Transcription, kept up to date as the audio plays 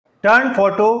turn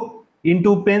photo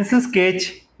into pencil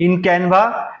sketch in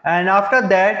Canva, and after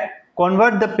that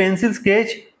convert the pencil sketch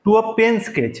to a pen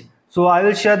sketch. So I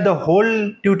will share the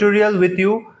whole tutorial with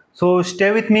you. So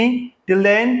stay with me till the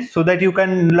end so that you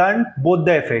can learn both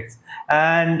the effects.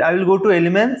 And I will go to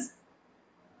elements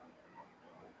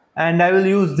and I will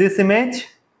use this image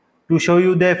to show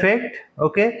you the effect.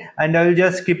 Okay, and I will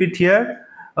just keep it here.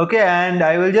 Okay, and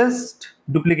I will just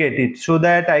duplicate it so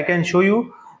that I can show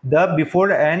you the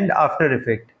before and after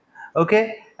effect.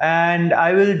 Okay, and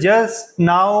I will just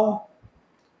now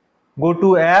go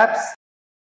to apps,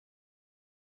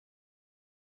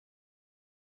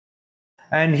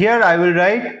 and here I will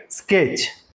write sketch.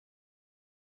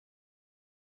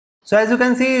 So as you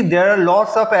can see, there are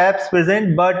lots of apps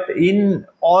present, but in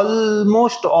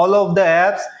almost all of the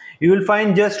apps you will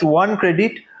find just one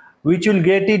credit which will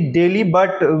get it daily.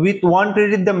 But with one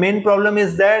credit, the main problem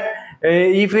is that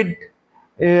if it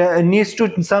needs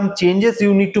to some changes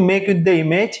you need to make with the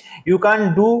image, you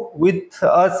can't do with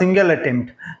a single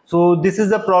attempt. So this is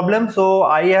the problem. So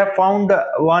I have found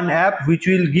one app which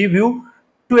will give you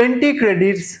 20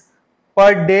 credits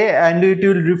per day and it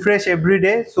will refresh every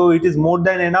day, so it is more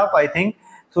than enough, I think.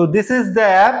 So this is the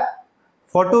app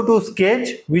photo to sketch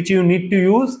which you need to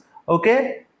use.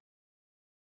 Okay,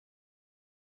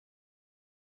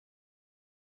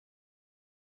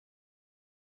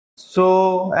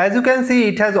 so as you can see,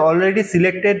 it has already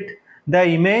selected the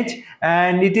image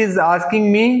and it is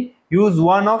asking me use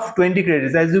one of 20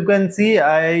 credits. As you can see,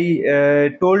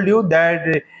 I told you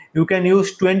that you can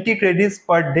use 20 credits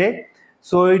per day.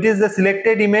 So it is the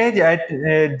selected image.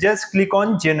 Just click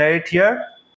on generate here.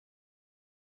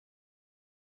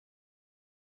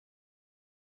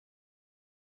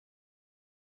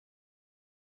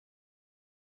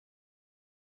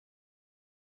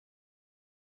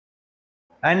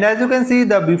 And as you can see,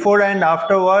 the before and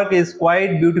after work is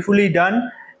quite beautifully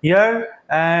done here.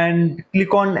 And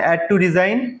click on add to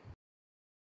design.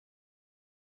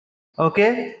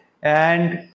 Okay,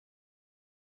 and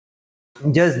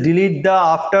just delete the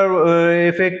after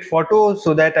effect photo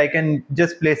so that I can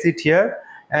just place it here.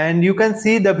 And you can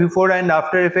see the before and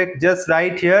after effect just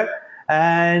right here,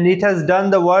 and it has done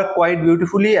the work quite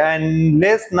beautifully. And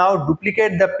let's now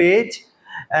duplicate the page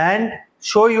and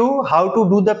show you how to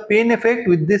do the pen effect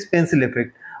with this pencil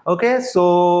effect. Okay,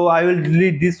 so I will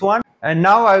delete this one and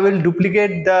now I will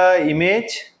duplicate the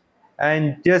image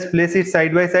and just place it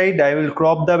side by side. I will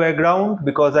crop the background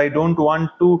because I don't want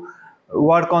to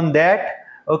work on that.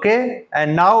 Okay,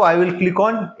 and now I will click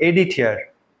on edit here.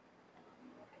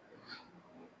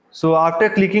 So after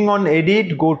clicking on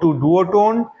edit, go to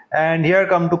duotone and here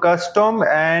come to custom,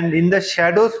 and in the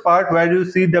shadows part where you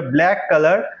see the black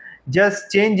color,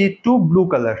 just change it to blue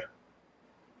color.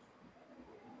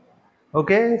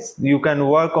 Okay, you can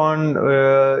work on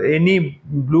any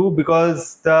blue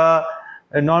because the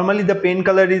normally the pen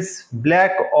color is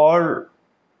black or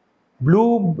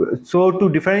blue. So to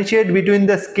differentiate between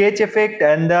the sketch effect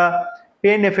and the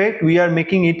pen effect, we are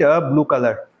making it a blue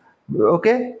color.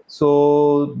 Okay,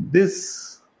 so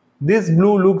this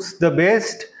blue looks the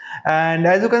best, and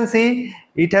as you can see,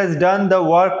 it has done the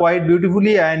work quite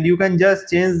beautifully. And you can just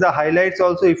change the highlights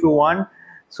also if you want.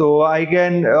 So I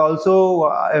can also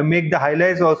make the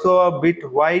highlights also a bit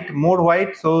white, more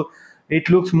white, so it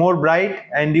looks more bright.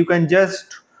 And you can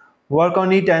just work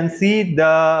on it and see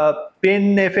the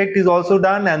pen effect is also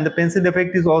done and the pencil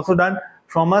effect is also done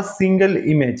from a single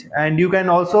image. And you can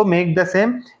also make the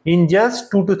same in just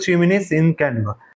 2 to 3 minutes in Canva.